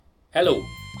Hello,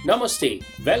 Namaste,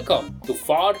 welcome to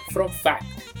Far From Fact.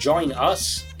 Join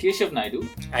us Keshav Naidu,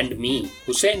 and me,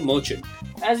 Hussein Merchant.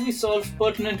 as we solve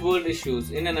pertinent world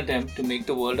issues in an attempt to make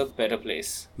the world a better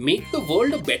place. Make the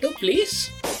world a better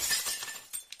place?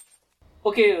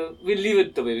 Okay, we'll leave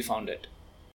it the way we found it.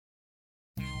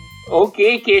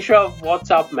 Okay, Keshav,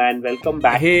 what's up, man? Welcome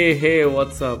back. Hey,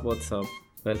 what's up? Welcome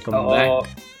back.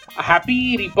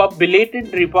 Happy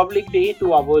belated Republic Day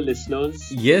to our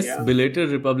listeners. Yes, Yeah. belated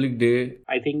Republic Day.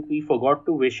 I think we forgot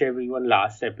to wish everyone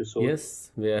last episode.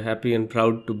 Yes, we are happy and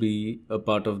proud to be a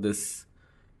part of this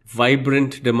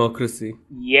vibrant democracy.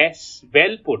 Yes,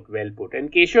 well put.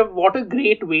 And Keshav, what a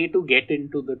great way to get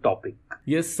into the topic.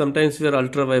 Yes, sometimes we are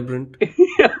ultra vibrant.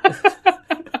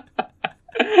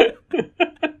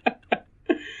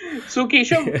 So,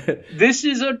 Keshav, this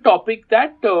is a topic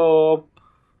that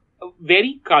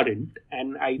very current,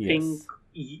 and I think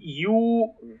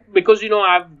you, because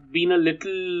I've been a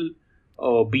little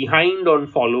behind on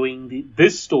following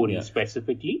this story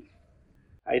specifically.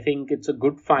 I think it's a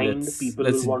good find. People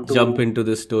Let's will want to jump into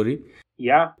this story.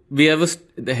 Yeah. We have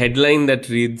the headline that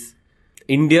reads,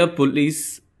 India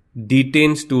police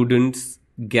detain students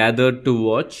gathered to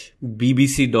watch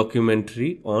BBC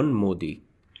documentary on Modi.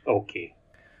 Okay.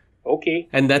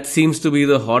 And that seems to be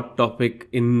the hot topic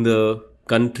in the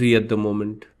country at the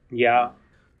moment. Yeah.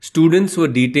 Students were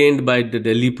detained by the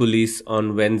Delhi police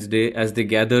on Wednesday as they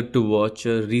gathered to watch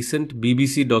a recent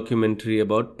BBC documentary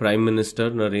about Prime Minister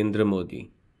Narendra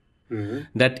Modi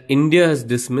that India has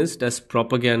dismissed as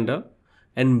propaganda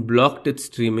and blocked its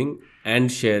streaming and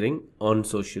sharing on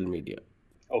social media.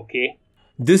 Okay.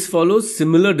 This follows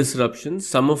similar disruptions,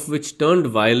 some of which turned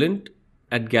violent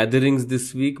at gatherings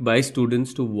this week by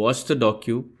students to watch the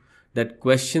docu that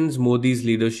questions Modi's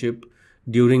leadership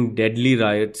during deadly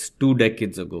riots 2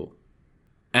 decades ago,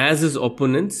 as his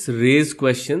opponents raise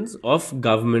questions of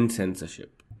government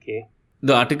censorship. Okay.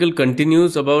 The article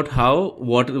continues about how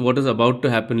what is about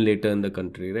to happen later in the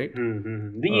country, right?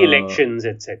 The elections,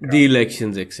 etc. The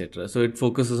elections, etc. So it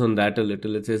focuses on that a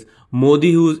little. It says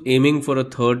Modi, who is aiming for a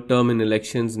third term in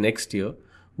elections next year,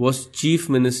 was Chief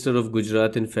Minister of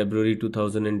Gujarat in February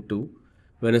 2002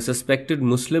 when a suspected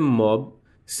Muslim mob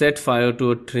set fire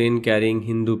to a train carrying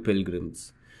Hindu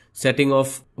pilgrims, setting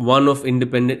off one of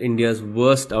independent India's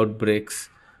worst outbreaks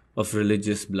of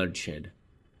religious bloodshed.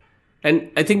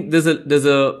 And I think there's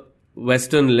a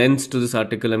Western lens to this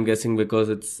article, I'm guessing, because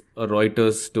it's a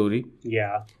Reuters story.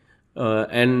 Yeah.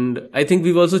 And I think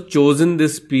we've also chosen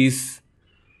this piece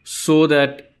so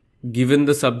that, given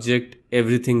the subject,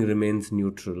 everything remains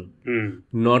neutral.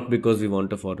 Not because we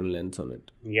want a foreign lens on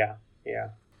it. Yeah.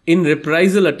 In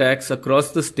reprisal attacks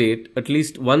across the state, at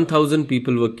least 1,000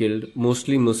 people were killed,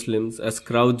 mostly Muslims, as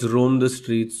crowds roamed the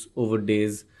streets over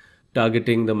days,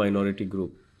 targeting the minority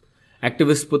group.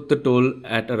 Activists put the toll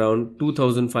at around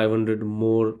 2,500,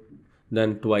 more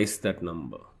than twice that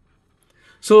number.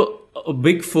 So, a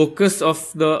big focus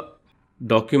of the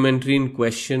documentary in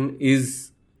question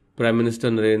is Prime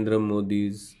Minister Narendra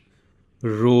Modi's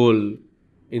role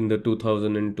in the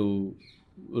 2002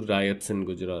 riots in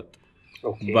Gujarat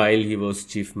while he was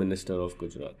Chief Minister of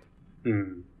Gujarat.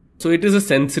 So it is a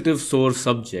sensitive, sore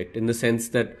subject in the sense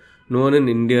that no one in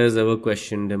India has ever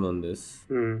questioned him on this.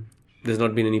 There's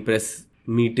not been any press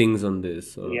meetings on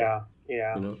this, or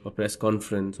a press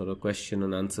conference or a question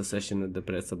and answer session with the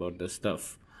press about this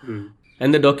stuff.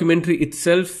 And the documentary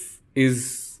itself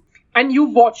is... And you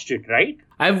watched it, right?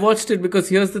 I've watched it because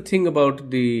here's the thing about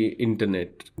the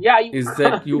internet. Yeah. Is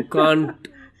that you can't...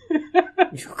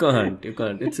 You can't.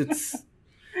 It's...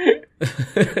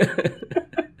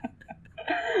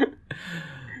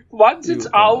 Once it's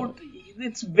out,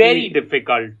 it's very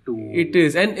difficult to... It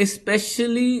is. And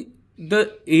especially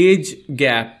the age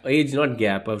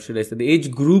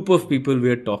group of people we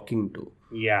are talking to.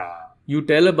 Yeah. You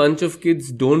tell a bunch of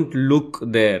kids, don't look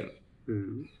there.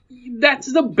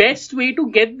 That's the best way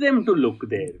to get them to look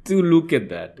there. To look at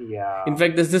that. Yeah. In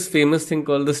fact, there's this famous thing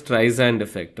called the Streisand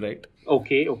effect, right?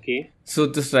 Okay. So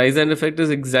the Streisand effect is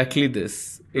exactly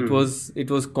this. It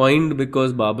was coined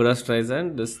because Barbara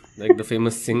Streisand, the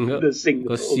famous singer, because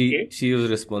she was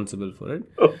responsible for it.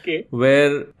 Okay.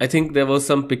 Where I think there was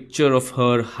some picture of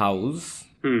her house,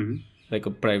 like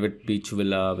a private beach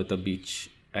villa with a beach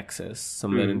access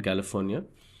somewhere in California,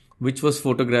 which was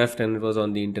photographed and it was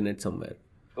on the internet somewhere.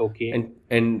 Okay.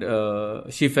 And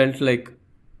she felt like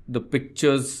the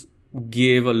pictures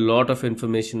gave a lot of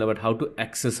information about how to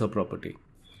access her property.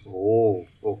 Oh,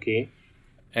 okay.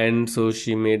 And so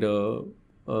she made a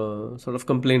sort of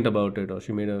complaint about it, or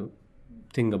she made a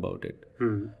thing about it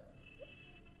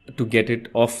to get it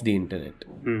off the internet,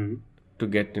 to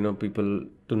get people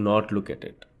to not look at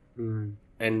it.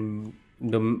 And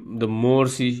the more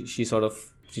she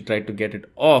tried to get it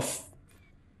off,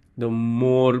 the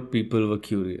more people were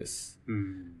curious.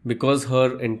 Because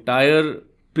her entire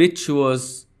pitch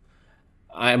was,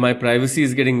 my privacy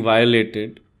is getting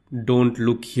violated, don't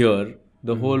look here.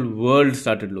 The whole world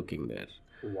started looking there.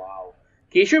 Wow.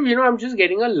 Keshav, I'm just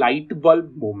getting a light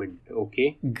bulb moment,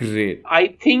 okay? Great.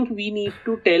 I think we need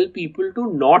to tell people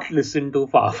to not listen to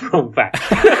Far From Fact.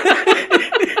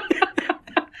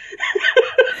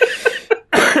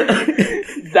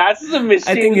 That's the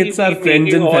mistake. I think it's our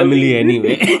friends and family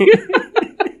anyway.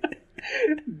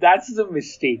 That's the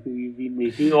mistake we've been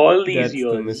making all these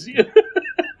years.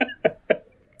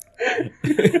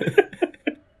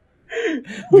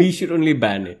 We should only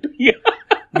ban it. Yeah.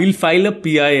 We'll file a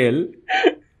PIL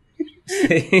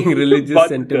saying religious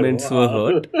sentiments were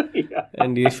hurt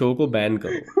and ये show को ban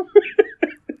करो.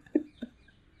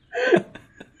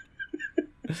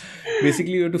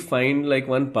 Basically, you have to find like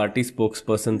one party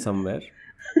spokesperson somewhere,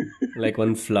 like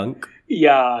one flunk.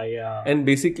 Yeah. And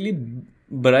basically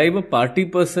bribe a party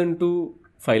person to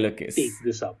file a case. Take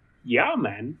this up. Yeah,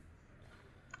 man.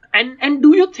 And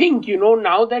do you think,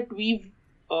 now that we've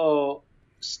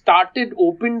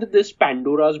opened this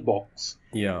Pandora's box.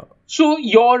 Yeah. So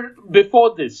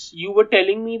before this, you were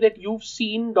telling me that you've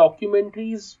seen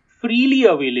documentaries freely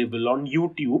available on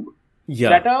YouTube. Yeah.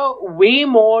 That are way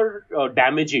more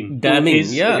damaging.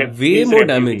 Way more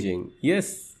damaging.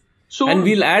 Yes. So, and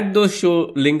we'll add those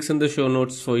links in the show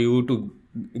notes for you to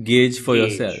gauge for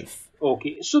yourself.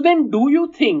 Okay. So then do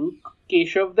you think,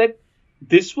 Keshav, that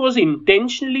this was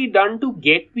intentionally done to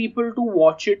get people to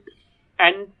watch it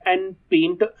and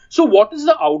paint? So what is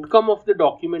the outcome of the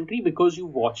documentary because you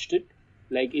watched it?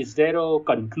 Like, is there a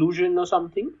conclusion or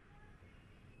something?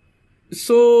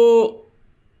 So,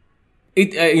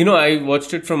 I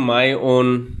watched it from my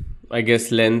own, I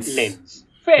guess, lens.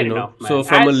 Fair enough, man. So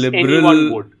from as a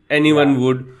liberal, anyone Yeah.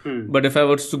 would. But if I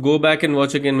was to go back and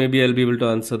watch again, maybe I'll be able to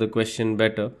answer the question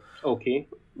better. Okay.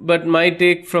 But my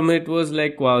take from it was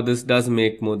like, wow, this does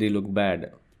make Modi look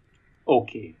bad.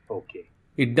 Okay.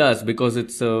 It does, because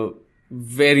it's a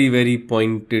very, very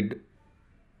pointed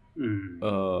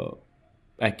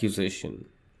accusation.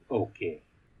 Okay.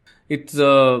 It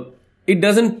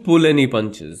doesn't pull any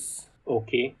punches.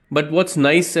 Okay. But what's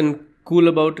nice and cool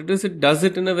about it is it does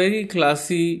it in a very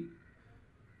classy,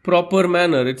 proper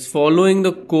manner. It's following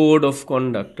the code of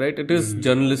conduct, right? It is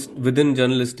within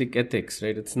journalistic ethics,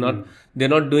 right? It's not, they're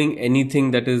not doing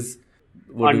anything that is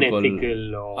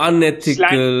unethical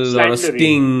or a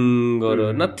sting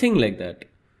or nothing like that.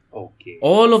 Okay.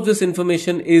 All of this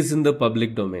information is in the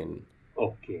public domain.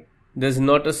 Okay. There's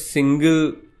not a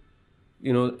single,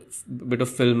 bit of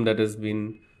film that has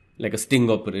been like a sting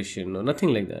operation or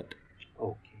nothing like that.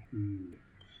 Okay.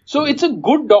 So it's a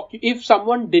good if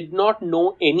someone did not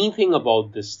know anything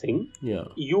about this thing,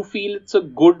 you feel it's a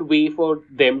good way for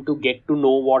them to get to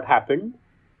know what happened?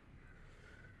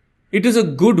 It is a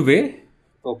good way.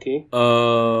 Okay.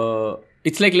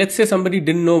 It's like, let's say somebody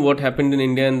didn't know what happened in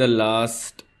India in the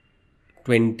last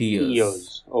 20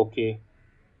 years. Okay.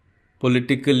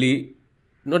 Politically,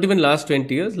 not even last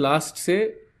 20 years, last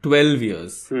say 12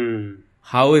 years.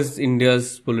 How is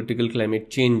India's political climate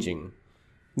changing?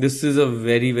 This is a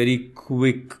very, very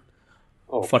quick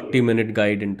 40-minute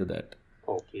guide into that.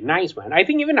 Okay, nice, man. I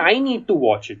think even I need to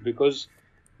watch it because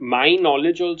my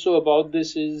knowledge also about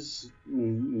this is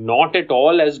not at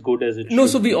all as good as it should be. No,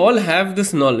 so we all have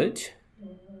this knowledge.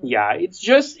 Yeah, it's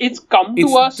come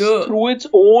to us through its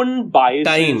own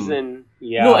biases and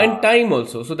and time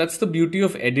also. So that's the beauty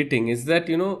of editing, is that,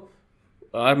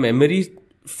 our memory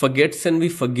forgets and we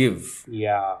forgive.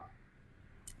 Yeah.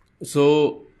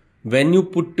 So when you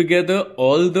put together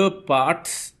all the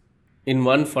parts in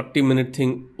one 40-minute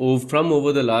thing from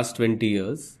over the last 20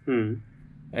 years, and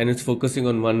it's focusing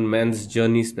on one man's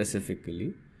journey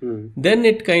specifically, then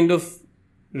it kind of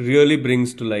really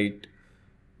brings to light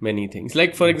many things.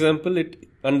 Like, for example, it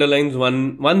underlines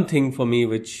one thing for me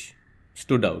which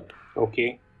stood out.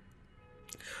 Okay.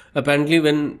 Apparently,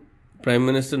 when Prime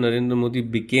Minister Narendra Modi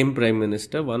became Prime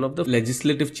Minister, one of the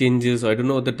legislative changes, I don't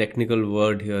know what the technical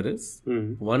word here is,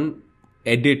 one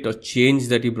edit or change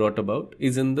that he brought about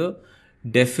is in the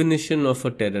definition of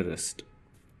a terrorist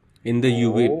in the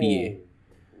UAPA.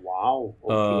 Wow.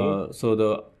 Okay. So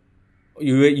the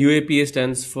UAPA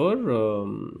stands for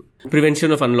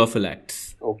Prevention of Unlawful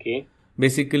Acts. Okay.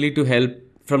 Basically to help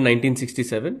from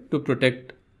 1967 to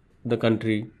protect the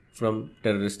country from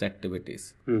terrorist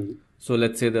activities. So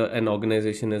let's say an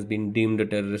organization has been deemed a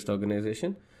terrorist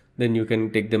organization, then you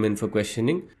can take them in for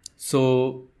questioning.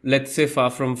 So let's say Far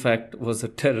From Fact was a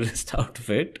terrorist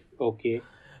outfit. Okay.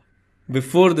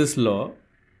 before this law,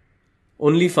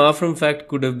 only Far From Fact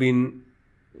could have been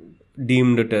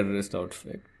deemed a terrorist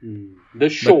outfit. The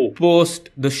show. But post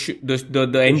the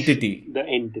entity, The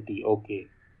entity, okay.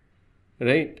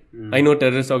 right? I know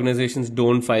terrorist organizations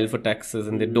don't file for taxes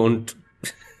and they don't.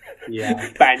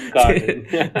 Yeah, PAN card.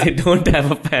 They don't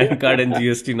have a PAN card and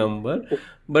GST number,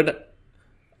 but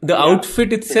the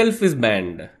outfit itself is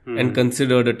banned and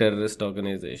considered a terrorist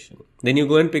organization. Then you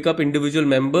go and pick up individual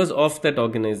members of that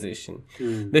organization.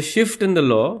 The shift in the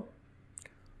law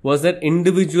was that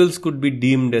individuals could be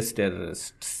deemed as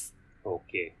terrorists.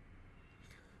 Okay.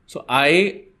 So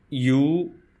I,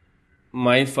 you,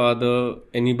 my father,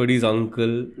 anybody's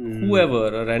uncle,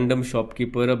 whoever, a random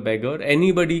shopkeeper, a beggar,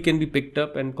 anybody can be picked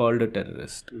up and called a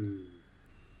terrorist.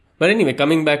 But anyway,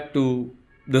 coming back to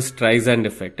the Streisand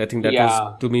effect, I think that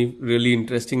was, to me, really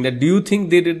interesting. That do you think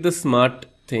they did the smart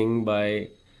thing by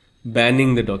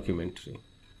banning the documentary?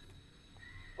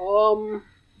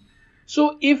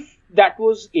 So if that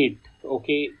was it,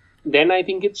 okay, then I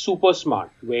think it's super smart,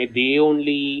 where they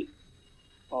only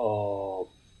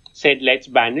said let's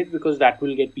ban it because that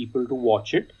will get people to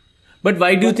watch it. But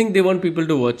why do you think they want people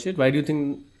to watch it? Why do you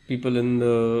think people in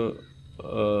the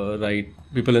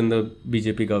people in the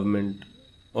BJP government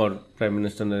or Prime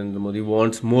Minister Narendra Modi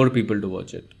wants more people to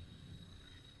watch it?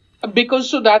 Because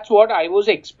so that's what I was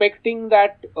expecting,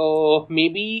 that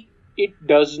maybe it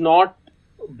does not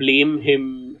blame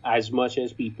him as much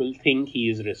as people think he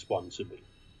is responsible.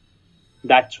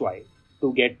 That's why,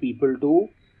 to get people to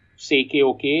say,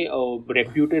 okay, a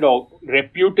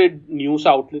reputed news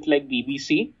outlet like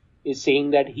BBC is saying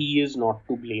that he is not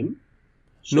to blame.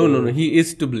 So No, he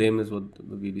is to blame is what the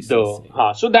BBC is saying.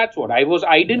 So that's what I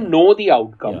didn't know the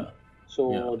outcome. Yeah.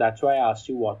 So that's why I asked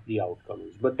you what the outcome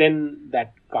is. But then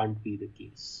that can't be the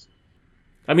case.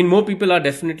 I mean, more people are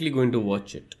definitely going to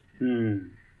watch it.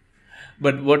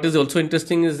 But what is also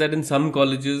interesting is that in some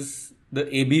colleges, the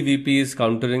ABVP is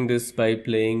countering this by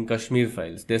playing Kashmir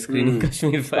Files. They're screening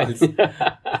Kashmir Files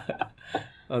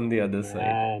on the other side.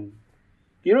 And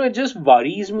it just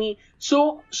worries me.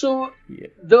 So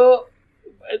the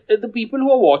people who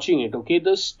are watching it, okay,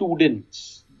 the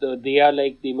students, they are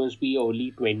like, they must be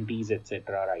early 20s,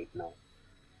 etc. right now.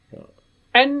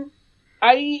 And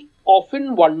I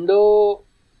often wonder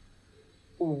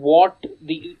what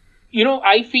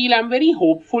I feel I'm very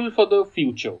hopeful for the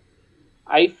future.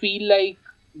 I feel like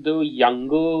the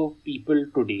younger people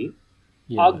today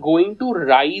are going to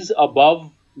rise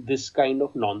above this kind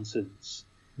of nonsense.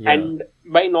 And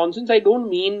by nonsense, I don't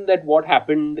mean that what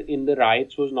happened in the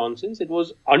riots was nonsense. It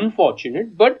was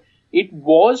unfortunate, but it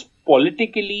was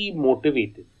politically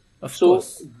motivated. Of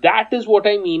course. That is what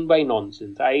I mean by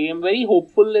nonsense. I am very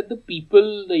hopeful that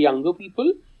the younger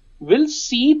people, will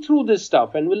see through this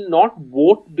stuff and will not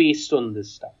vote based on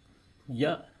this stuff.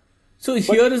 Yeah. So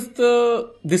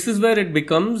this is where it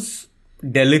becomes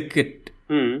delicate,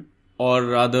 or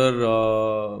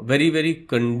rather very, very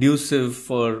conducive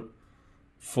for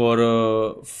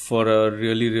a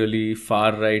really, really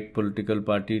far right political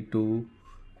party to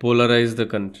polarize the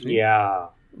country. Yeah.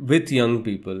 With young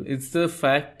people. It's the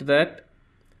fact that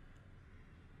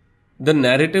the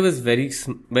narrative is very,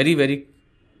 very, very,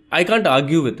 I can't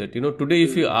argue with it. Today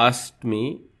if you asked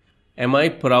me, am I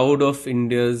proud of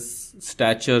India's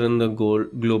stature in the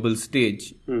global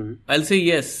stage? I'll say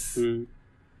yes.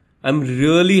 I'm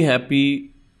really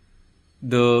happy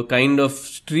the kind of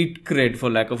street cred, for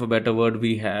lack of a better word,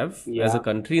 we have as a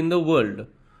country in the world.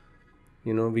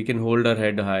 We can hold our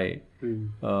head high.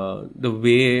 The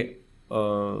way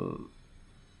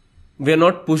we're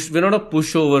not a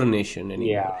pushover nation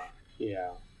anymore. Yeah.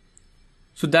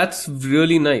 So that's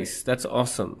really nice. That's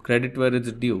awesome. Credit where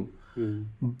it's due.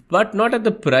 But not at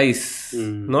the price.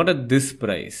 Not at this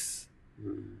price.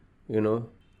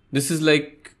 This is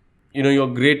like, you're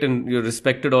great and you're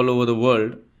respected all over the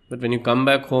world. But when you come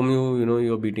back home,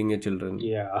 you're beating your children.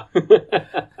 Yeah.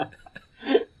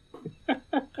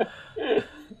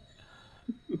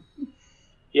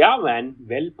 Yeah, man.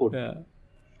 Well put. Yeah.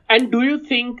 And do you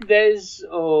think there's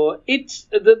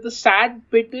the sad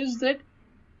bit is that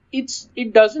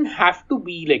it doesn't have to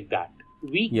be like that.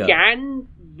 We can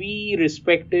be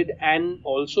respected and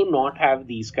also not have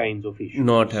these kinds of issues.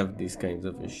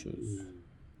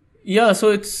 Yeah,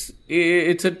 so it's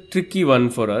a tricky one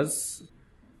for us.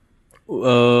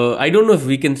 I don't know if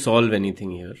we can solve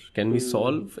anything here. Can we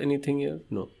solve anything here?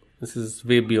 No. This is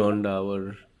way beyond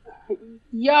our...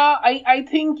 Yeah, I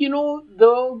think, it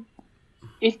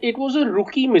was a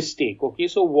rookie mistake. Okay,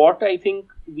 so what I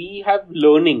think we have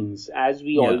learnings, as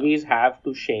we always have,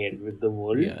 to share with the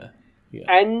world. Yeah.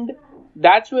 And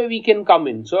that's where we can come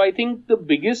in. So I think the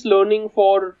biggest learning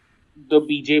for the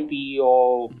BJP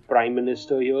or Prime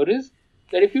Minister here is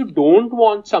that if you don't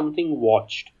want something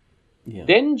watched, Yeah.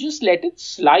 then just let it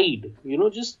slide.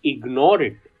 Just ignore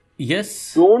it.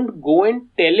 Yes. Don't go and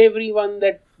tell everyone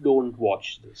that don't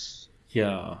watch this.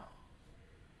 Yeah.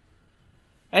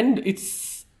 And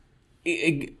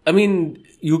I mean,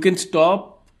 you can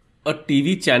stop a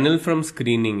TV channel from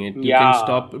screening it. You Yeah.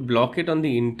 can block it on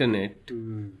the internet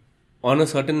on a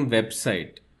certain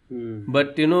website.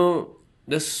 But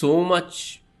there's so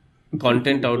much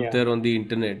content out Yeah. there on the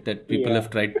internet that people Yeah. have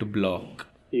tried to block.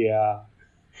 Yeah.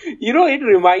 It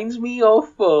reminds me of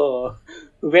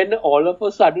when all of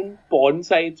a sudden porn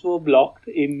sites were blocked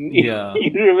Yeah.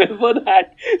 you remember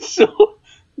that? So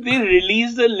they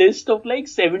released a list of like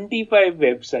 75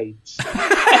 websites.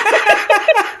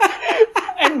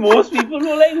 And most people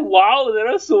were like, wow, there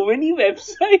are so many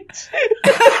websites.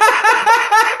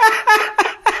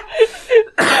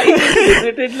 I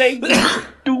visited like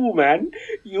 2, man.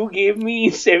 You gave me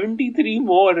 73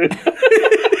 more.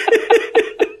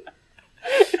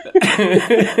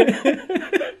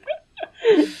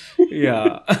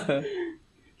 Yeah.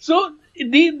 So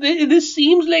this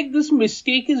seems like this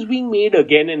mistake is being made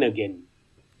again and again.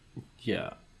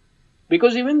 Yeah.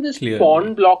 Because even this Clearly.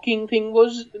 porn blocking thing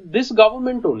was this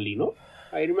government only, no?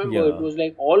 I remember Yeah. it was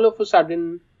like all of a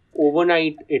sudden,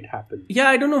 overnight, it happened. Yeah,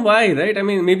 I don't know why, right? I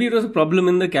mean, maybe it was a problem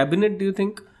in the cabinet, do you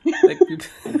think? Like, it's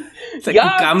like,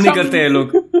 Yeah, काम नहीं करते हैं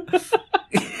लोग.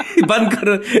 बंद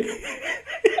करो.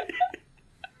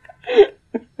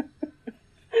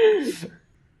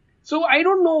 So I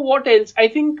don't know what else. I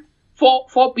think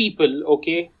for people,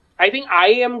 okay, I think I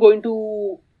am going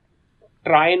to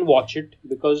try and watch it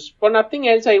because for nothing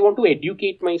else I want to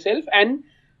educate myself, and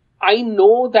I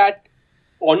know that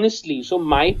honestly, so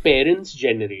my parents'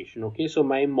 generation, okay, so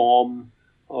my mom,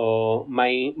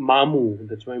 my mamu,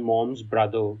 that's my mom's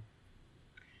brother,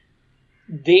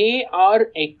 they are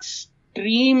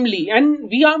extremely, and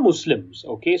we are Muslims,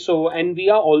 okay, so, and we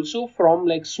are also from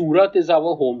like Surat is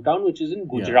our hometown, which is in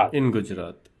Gujarat. Yeah, in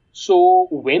Gujarat. So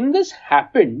when this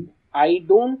happened, I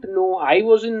don't know. I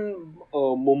was in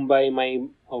Mumbai. My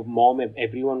mom,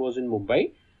 everyone was in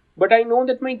Mumbai. But I know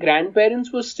that my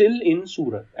grandparents were still in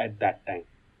Surat at that time.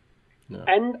 Yeah.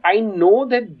 And I know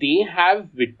that they have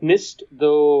witnessed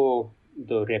the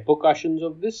repercussions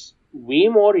of this way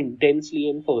more intensely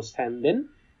and firsthand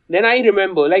than I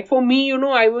remember. Like for me,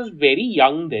 I was very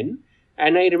young then.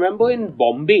 And I remember in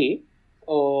Bombay,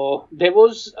 there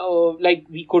was like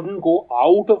we couldn't go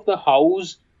out of the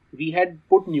house. We had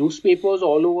put newspapers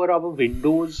all over our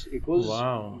windows. It was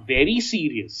Wow. very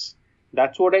serious.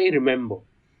 That's what I remember.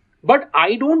 But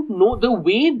I don't know the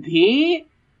way they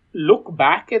look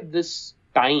back at this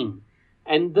time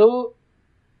and the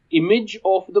image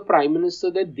of the Prime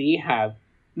Minister that they have,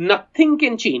 nothing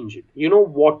can change it.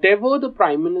 Whatever the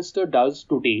Prime Minister does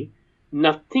today,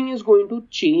 nothing is going to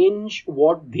change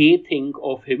what they think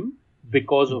of him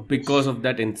because of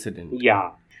that incident.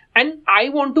 Yeah. And I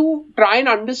want to try and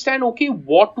understand, okay,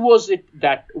 what is it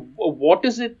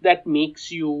that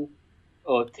makes you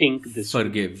think this?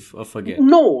 Forgive or forget.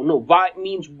 No. Why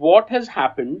means what has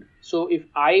happened. So if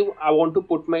I want to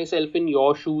put myself in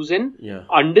your shoes and Yeah.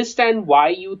 understand why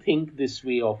you think this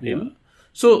way of him. Yeah.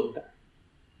 So,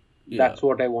 yeah. That's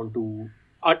what I want to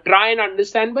try and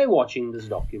understand by watching this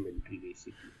documentary,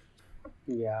 basically.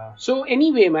 Yeah. So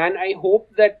anyway, man, I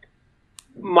hope that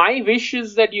my wish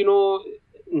is that,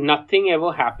 nothing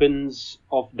ever happens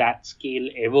of that scale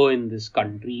ever in this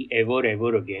country,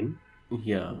 ever again.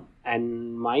 Yeah.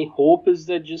 And my hope is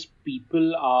that just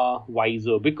people are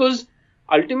wiser, because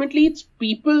ultimately it's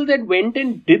people that went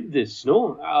and did this,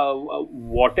 no?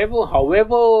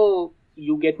 However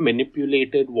you get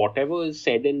manipulated, whatever is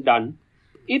said and done,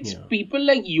 it's Yeah. people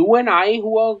like you and I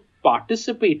who are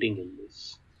participating in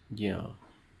this. Yeah.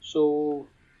 So,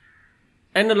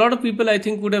 And a lot of people, I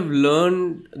think, would have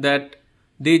learned that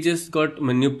they just got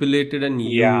manipulated and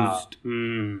yeah. used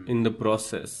in the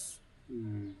process.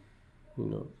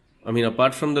 I mean,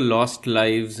 apart from the lost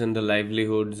lives and the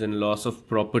livelihoods and loss of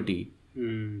property,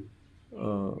 and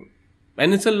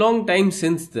it's a long time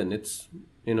since then. It's,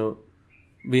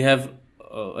 we have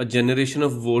a generation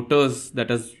of voters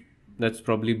that's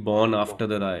probably born after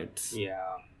the riots. Yeah.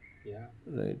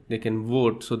 Right? They can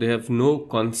vote, so they have no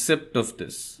concept of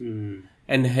this.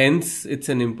 And hence, it's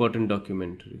an important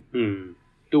documentary.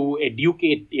 To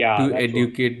educate, To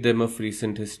educate them of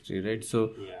recent history, right?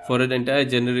 So, Yeah. for an entire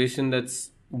generation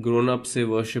that's grown up, say,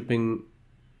 worshipping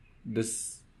this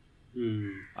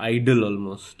idol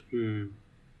almost,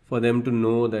 for them to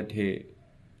know that, hey,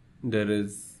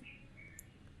 there's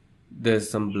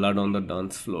some blood on the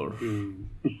dance floor.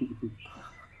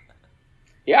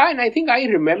 Yeah, and I think I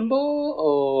remember.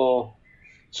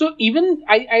 So even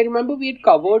I remember we had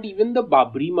covered even the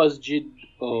Babri Masjid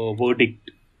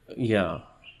verdict, Yeah.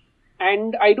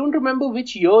 and I don't remember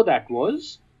which year that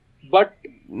was, but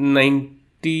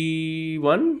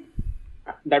 91?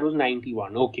 that was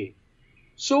 91. Okay,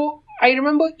 so I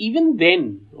remember even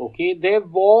then. Okay, there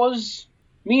was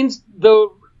means the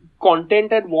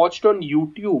content I'd watched on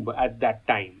YouTube at that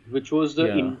time, which was the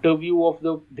Yeah. interview of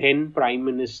the then Prime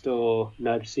Minister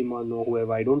Narasimhan or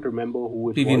whoever. I don't remember who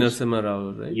it PV was. Narasimha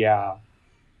Rao, right? Yeah.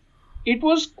 It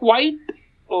was quite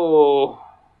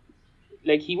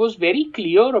like he was very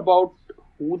clear about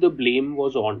who the blame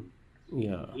was on.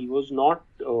 Yeah. He was not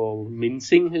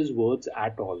mincing his words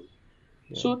at all.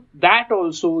 So that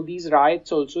also, these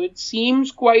riots also, it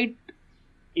seems quite,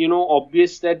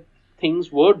 obvious that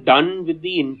things were done with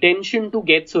the intention to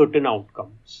get certain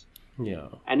outcomes. Yeah.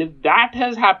 And if that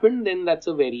has happened, then that's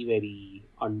a very, very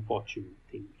unfortunate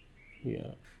thing.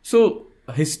 Yeah. So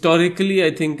historically,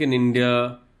 I think in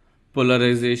India,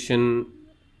 polarization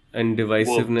and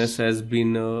divisiveness has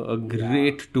been a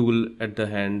great tool at the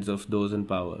hands of those in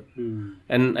power.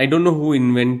 And I don't know who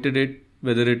invented it,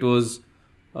 whether it was...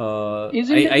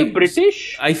 Isn't it the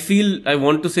British? I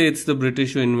want to say it's the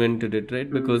British who invented it, right?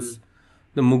 Because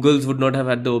the Mughals would not have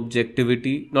had the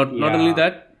objectivity. Not only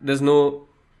that, there's no...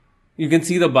 You can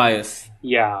see the bias.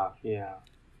 Yeah.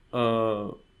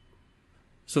 So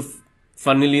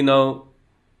funnily now,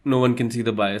 no one can see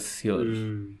the bias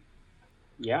here.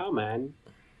 Yeah, man.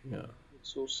 Yeah.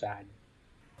 It's so sad.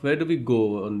 Where do we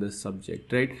go on this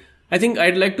subject, right? I think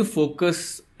I'd like to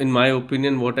focus, in my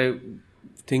opinion, what I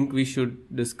think we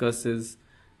should discuss is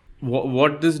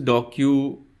what this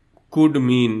docu could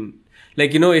mean.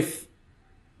 Like, if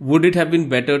would it have been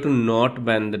better to not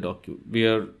ban the docu? We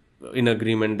are in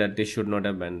agreement that they should not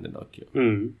have banned the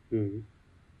docu.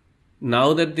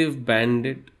 Now that they've banned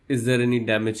it, is there any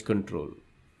damage control?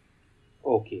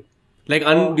 Okay. Like,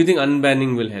 do you think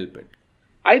unbanning will help it?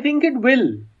 I think it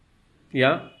will.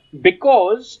 Yeah?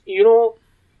 Because,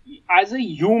 as a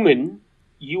human,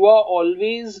 you are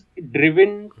always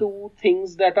driven to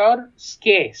things that are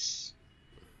scarce.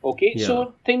 Okay? Yeah.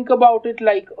 So think about it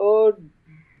like a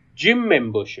gym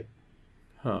membership.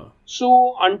 Huh.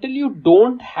 So until you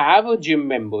don't have a gym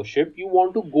membership, you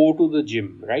want to go to the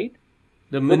gym, right?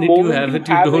 The minute you have it,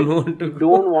 you don't want to you go.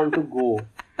 don't want to go.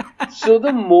 So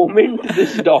the moment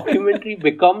this documentary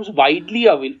becomes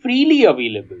freely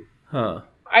available, Huh.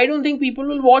 I don't think people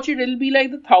will watch it. It'll be like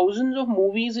the thousands of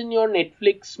movies in your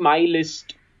Netflix My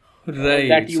List. Right.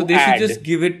 that you So they add. should just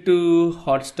give it to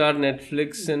Hotstar,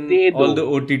 Netflix, and They all do. the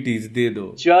OTTs. They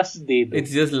do. Just they do.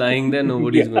 It's just lying there.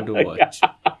 Nobody's going to watch.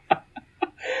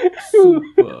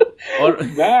 Super. Or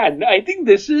Man, I think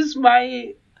this is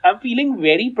I'm feeling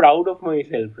very proud of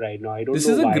myself right now. I don't this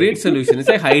know is a why. great solution. It's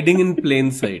like hiding in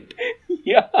plain sight.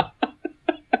 Yeah.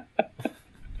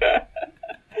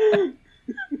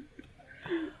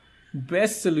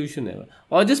 Best solution ever.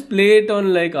 Or just play it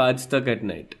on like Aaj Tak at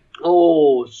night.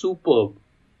 Oh, superb.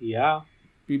 Yeah.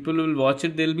 People will watch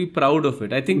it. They'll be proud of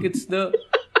it. I think it's the...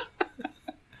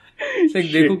 It's like,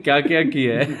 देखो क्या क्या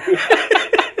किया है.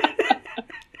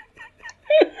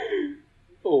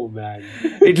 Oh, man.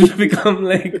 It'll become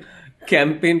like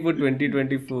campaign for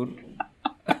 2024.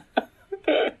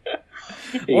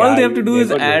 All they have to do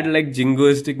is add like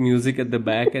jingoistic music at the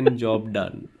back and job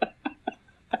done.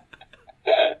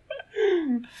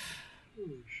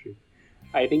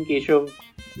 I think, Keshav,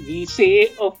 we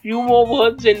say a few more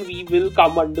words and we will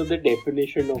come under the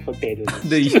definition of a terrorist.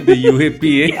 The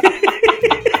UAPA.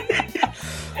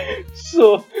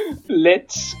 So,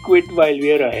 let's quit while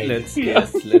we're ahead. Let's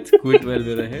quit while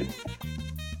we're ahead.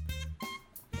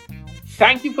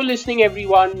 Thank you for listening,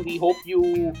 everyone. We hope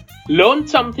you learned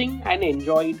something and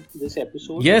enjoyed this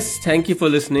episode. Yes, thank you for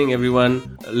listening,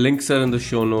 everyone. Links are in the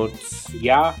show notes.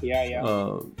 Yeah. Check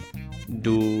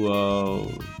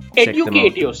them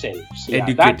Educate out. yourselves.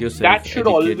 Educate yourself. That should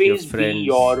Educate always your be friends.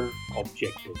 your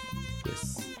objective.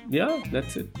 Yes. Yeah,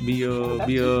 that's it. Be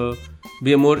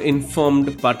a more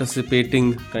informed,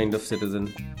 participating kind of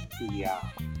citizen. Yeah.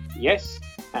 Yes.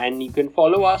 And you can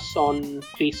follow us on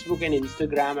Facebook and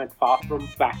Instagram at Far From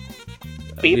Fact.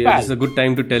 PayPal. This is a good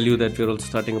time to tell you that we're also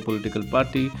starting a political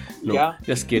party. No, Yeah.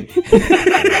 just kidding.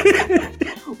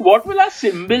 What will our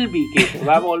symbol be, Keshav?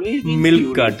 I've always been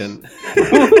Milk curious. carton.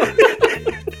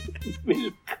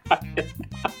 Milk carton.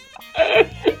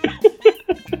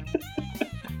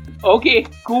 Okay,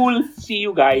 cool. See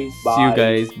you guys. Bye. See you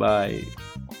guys. Bye.